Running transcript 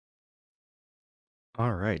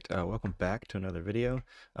All right, welcome back to another video.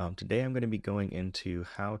 Today I'm going to be going into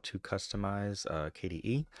how to customize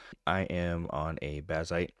KDE. I am on a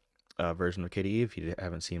Bazite version of KDE. If you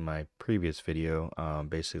haven't seen my previous video,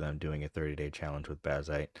 basically I'm doing a 30-day challenge with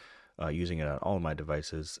Bazite, using it on all of my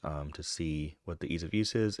devices to see what the ease of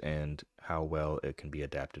use is and how well it can be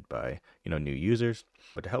adapted by new users.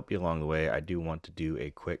 But to help you along the way, I do want to do a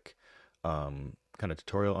quick kind of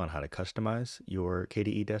tutorial on how to customize your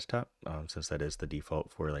KDE desktop, since that is the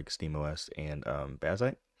default for like SteamOS and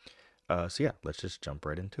Bazite. So yeah, let's just jump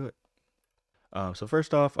right into it. So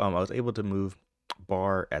first off, I was able to move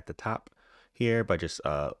bar at the top here by just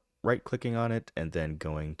right clicking on it and then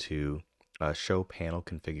going to show panel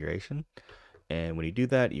configuration. And when you do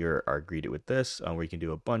that, you are greeted with this, where you can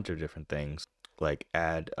do a bunch of different things like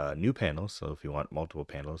add new panels. So if you want multiple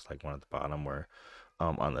panels, like one at the bottom or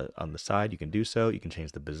on the side, you can do so. You can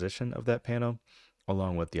change the position of that panel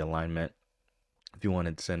along with the alignment. If you want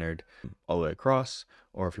it centered all the way across,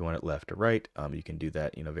 or if you want it left or right, you can do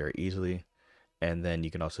that very easily. And then you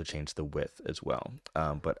can also change the width as well.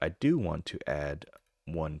 But I do want to add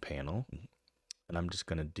one panel, and I'm just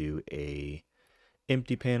going to do a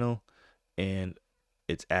empty panel, and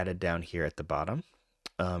it's added down here at the bottom.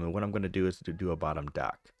 And what I'm going to do is to do a bottom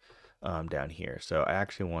dock down here. So I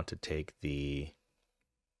actually want to take the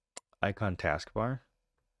icon taskbar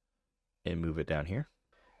and move it down here.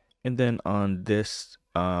 And then on this,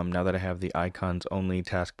 now that I have the icons only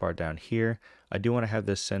taskbar down here, I do want to have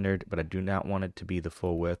this centered, but I do not want it to be the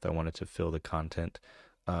full width. I want it to fill the content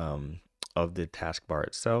of the taskbar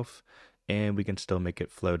itself. And we can still make it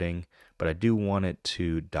floating, but I do want it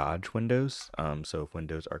to dodge windows. So if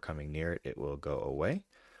windows are coming near it, it will go away.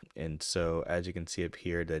 And so as you can see up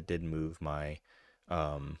here, that did move my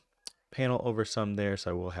panel over some there.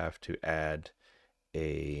 So I will have to add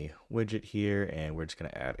a widget here, and we're just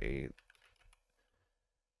going to add a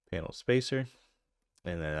panel spacer,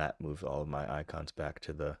 and then that moves all of my icons back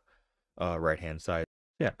to the right hand side.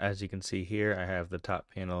 Yeah, as you can see here, I have the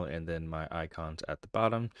top panel and then my icons at the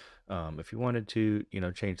bottom. If you wanted to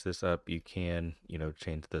change this up, you can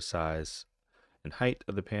change the size and height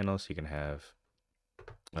of the panel, so you can have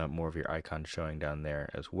more of your icons showing down there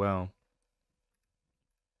as well.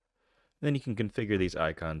 Then you can configure these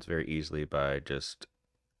icons very easily by just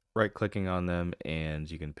right clicking on them,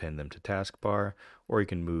 and you can pin them to taskbar, or you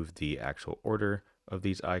can move the actual order of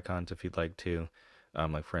these icons if you'd like to.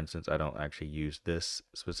 Like for instance, I don't actually use this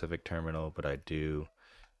specific terminal, but I do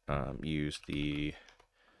use the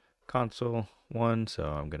console one, so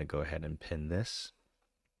I'm going to go ahead and pin this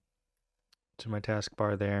to my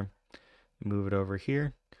taskbar there, move it over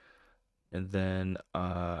here. And then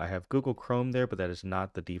I have Google Chrome there, but that is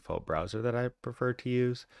not the default browser that I prefer to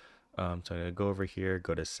use. So I'm going to go over here,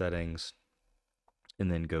 go to settings, and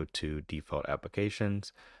then go to default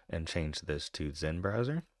applications and change this to Zen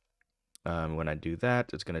browser. When I do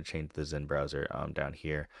that, it's going to change the Zen browser down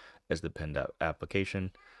here as the pinned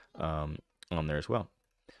application on there as well.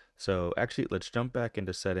 So actually, let's jump back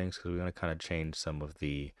into settings because we're going to kind of change some of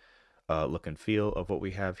the look and feel of what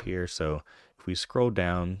we have here. So if we scroll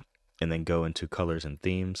down and then go into colors and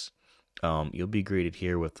themes, you'll be greeted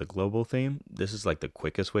here with the global theme. This is like the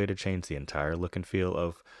quickest way to change the entire look and feel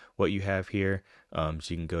of what you have here. So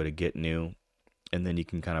you can go to get new, and then you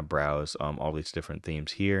can kind of browse all these different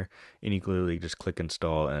themes here, and you can literally just click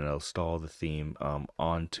install, and it'll install the theme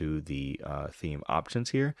onto the theme options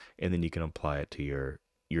here, and then you can apply it to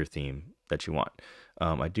your theme that you want.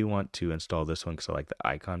 I do want to install this one because I like the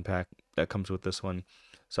icon pack that comes with this one.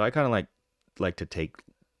 So I kind of like to take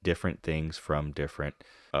different things from different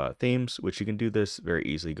themes, which you can do this very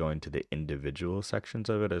easily going to the individual sections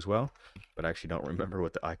of it as well. But I actually don't remember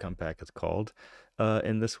what the icon pack is called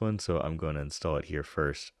in this one, so I'm going to install it here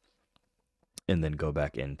first and then go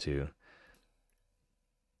back into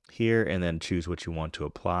here and then choose what you want to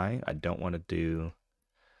apply. I don't want to do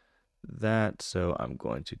that, so I'm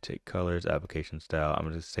going to take colors, application style. I'm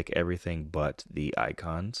going to take everything but the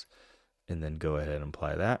icons and then go ahead and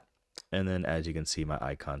apply that. And then as you can see, my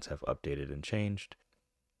icons have updated and changed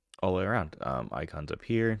all the way around. Icons up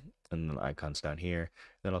here, and then icons down here, and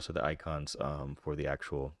then also the icons for the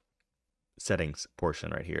actual settings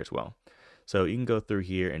portion right here as well. So you can go through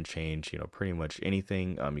here and change, pretty much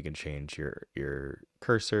anything. You can change your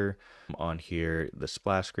cursor on here, the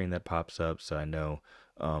splash screen that pops up. So I know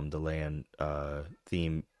the LAN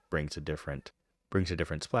theme brings a different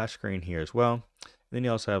splash screen here as well. Then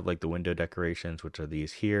you also have like the window decorations, which are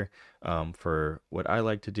these here. For what I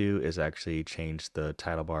like to do is actually change the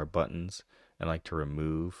title bar buttons, and like to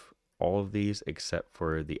remove all of these except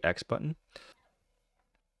for the X button.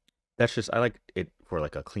 That's just, I like it for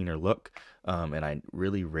like a cleaner look, and I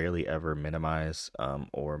really rarely ever minimize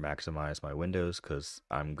or maximize my windows because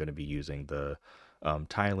I'm going to be using the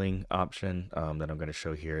tiling option that I'm going to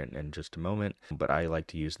show here in just a moment. But I like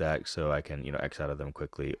to use that so I can, X out of them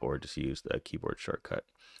quickly or just use the keyboard shortcut.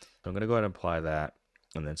 So I'm going to go ahead and apply that.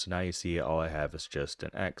 And then so now you see all I have is just an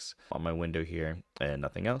X on my window here and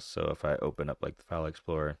nothing else. So if I open up like the File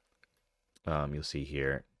Explorer, you'll see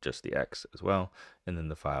here just the X as well, and then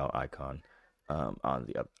the file icon on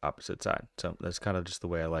the opposite side. So that's kind of just the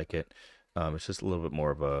way I like it. It's just a little bit more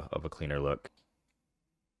of a cleaner look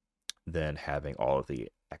than having all of the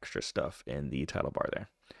extra stuff in the title bar there.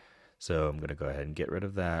 So I'm going to go ahead and get rid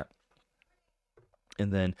of that.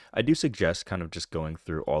 And then I do suggest kind of just going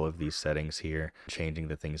through all of these settings here, changing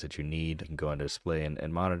the things that you need. You can go into display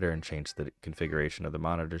and monitor and change the configuration of the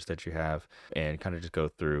monitors that you have, and kind of just go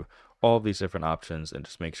through all of these different options and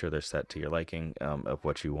just make sure they're set to your liking of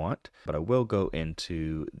what you want. But I will go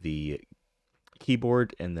into the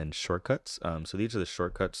keyboard and then shortcuts. So these are the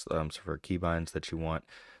shortcuts for keybinds that you want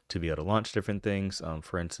to be able to launch different things.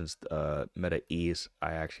 For instance, Meta E's,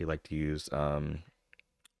 I actually like to use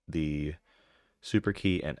the Super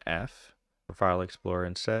key and F for File Explorer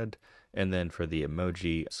instead. And then for the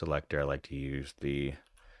emoji selector, I like to use the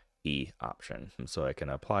E option. And so I can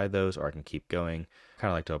apply those or I can keep going. Kind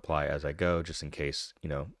of like to apply as I go, just in case,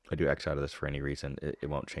 I do X out of this for any reason, it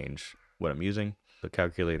won't change what I'm using. The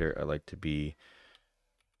calculator, I like to be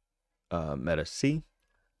Meta C.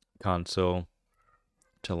 Console,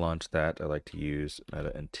 to launch that, I like to use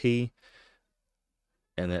Meta and T.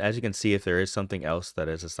 And then as you can see, if there is something else that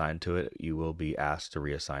is assigned to it, you will be asked to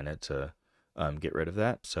reassign it to get rid of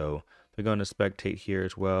that. So if I go into spectate here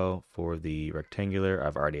as well for the rectangular,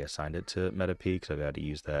 I've already assigned it to Meta P because I've had to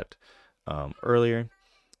use that earlier.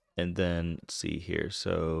 And then let's see here.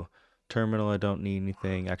 So terminal, I don't need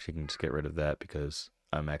anything. Actually, I can just get rid of that because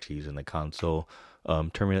I'm actually using the console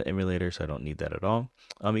terminal emulator, so I don't need that at all.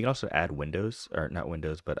 You can also add windows, or not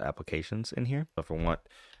windows, but applications in here. If I want,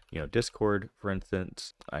 Discord, for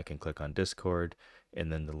instance, I can click on Discord,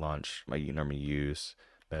 and then the launch, I normally use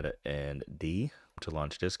Meta and D to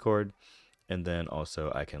launch Discord. And then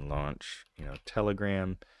also I can launch,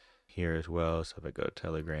 Telegram here as well. So if I go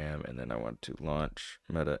Telegram, and then I want to launch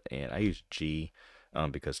Meta, and I use G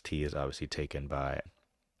because T is obviously taken by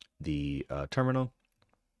the terminal.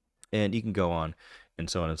 And you can go on and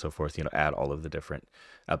so on and so forth, add all of the different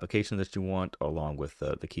applications that you want along with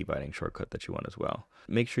the key binding shortcut that you want as well.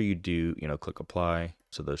 Make sure you do, click apply,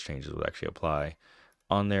 so those changes will actually apply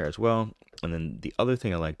on there as well. And then the other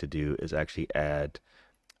thing I like to do is actually add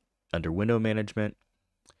under window management,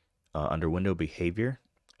 under window behavior,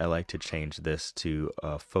 I like to change this to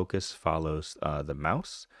focus follows the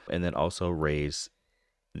mouse, and then also raise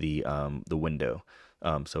the window.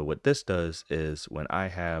 So what this does is when I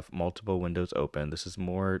have multiple windows open, this is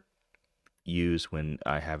more used when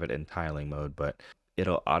I have it in tiling mode, but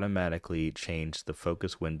it'll automatically change the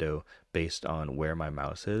focus window based on where my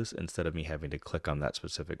mouse is instead of me having to click on that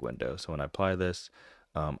specific window. So when I apply this,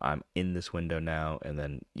 I'm in this window now, and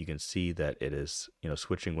then you can see that it is,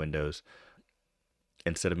 switching windows.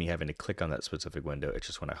 Instead of me having to click on that specific window, it's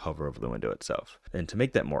just when I hover over the window itself. And to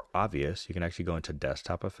make that more obvious, you can actually go into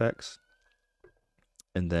desktop effects.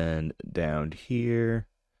 And then down here,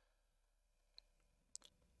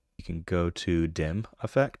 you can go to dim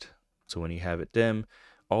effect. So when you have it dim,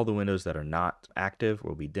 all the windows that are not active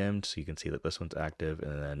will be dimmed. So you can see that this one's active.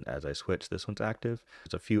 And then as I switch, this one's active.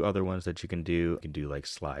 There's a few other ones that you can do. You can do like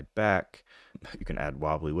slide back. You can add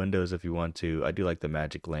wobbly windows if you want to. I do like the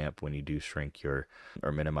magic lamp when you do shrink or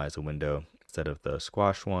minimize a window instead of the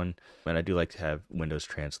squash one. And I do like to have windows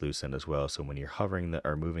translucent as well. So when you're hovering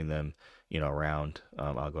or moving them, around,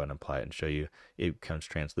 I'll go ahead and apply it and show you. It becomes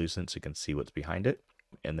translucent so you can see what's behind it.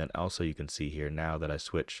 And then also you can see here now that I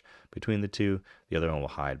switch between the two, the other one will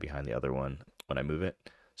hide behind the other one when I move it.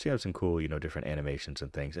 So you have some cool, different animations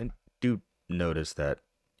and things. And do notice that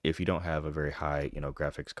if you don't have a very high,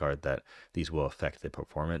 graphics card, that these will affect the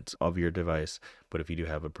performance of your device. But if you do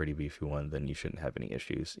have a pretty beefy one, then you shouldn't have any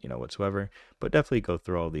issues, whatsoever. But definitely go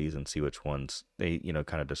through all these and see which ones they,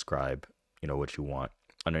 kind of describe, what you want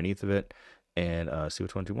underneath of it, and see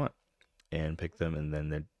which ones you want and pick them, and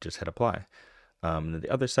then just hit apply. And then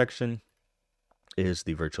the other section is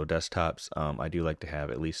the virtual desktops. I do like to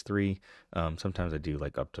have at least 3. Sometimes I do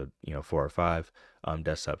like up to 4 or 5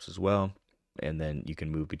 desktops as well. And then you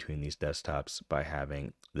can move between these desktops by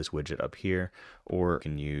having this widget up here, or you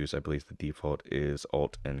can use, I believe the default is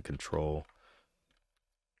Alt and Control.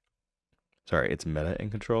 Sorry, it's Meta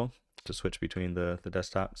and Control to switch between the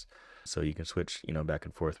desktops. So you can switch, back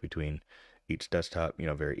and forth between each desktop,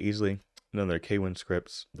 very easily. And then there are Kwin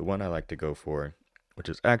scripts. The one I like to go for, which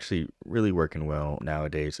is actually really working well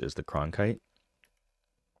nowadays, is the Cronkite.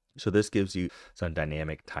 So this gives you some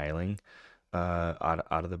dynamic tiling out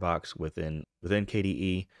of the box within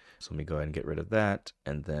KDE. So let me go ahead and get rid of that,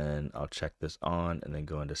 and then I'll check this on and then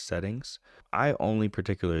go into settings. I only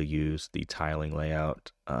particularly use the tiling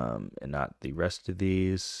layout and not the rest of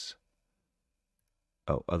these.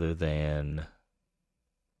 Oh, other than, I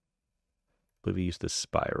believe we use the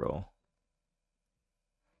spiral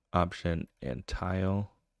option and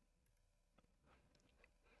tile.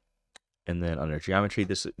 And then under geometry,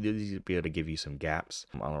 this will be able to give you some gaps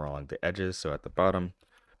all along the edges. So at the bottom,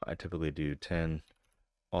 I typically do 10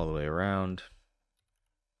 all the way around.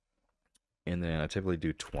 And then I typically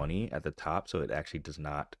do 20 at the top, so it actually does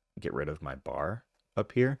not get rid of my bar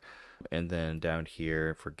up here. And then down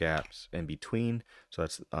here for gaps in between, so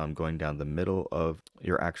that's going down the middle of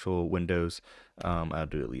your actual windows, I'll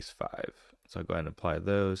do at least 5. So I'll go ahead and apply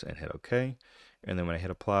those and hit OK. And then when I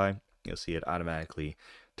hit apply, you'll see it automatically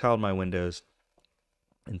tiled my windows.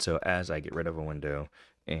 And so as I get rid of a window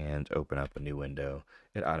and open up a new window,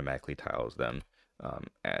 it automatically tiles them,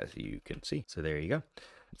 as you can see. So there you go.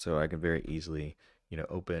 So I can very easily,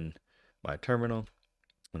 open my terminal,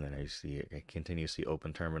 and then I continuously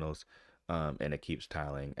open terminals, and it keeps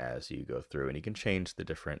tiling as you go through. And you can change the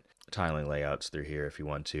different tiling layouts through here if you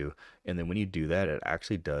want to. And then when you do that, it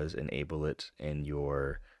actually does enable it in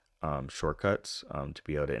your shortcuts, to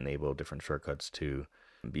be able to enable different shortcuts to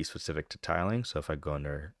be specific to tiling. So if I go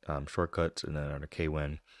under shortcuts and then under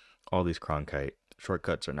Kwin, all these Cronkite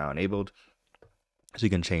shortcuts are now enabled. So you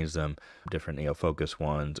can change them, different focus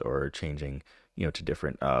ones, or changing to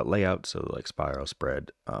different layouts. So like spiral,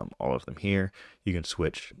 spread, all of them here. You can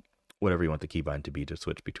switch whatever you want the keybind to be to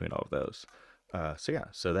switch between all of those. So yeah,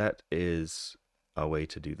 so that is a way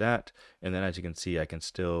to do that. And then as you can see, I can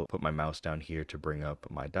still put my mouse down here to bring up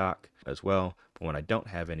my dock as well. But when I don't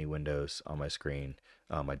have any windows on my screen,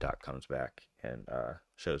 my dock comes back and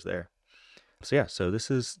shows there. So yeah, so this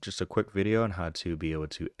is just a quick video on how to be able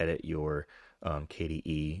to edit your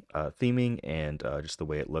KDE theming and just the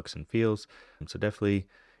way it looks and feels. So definitely,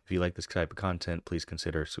 if you like this type of content, please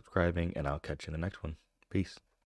consider subscribing, and I'll catch you in the next one. Peace.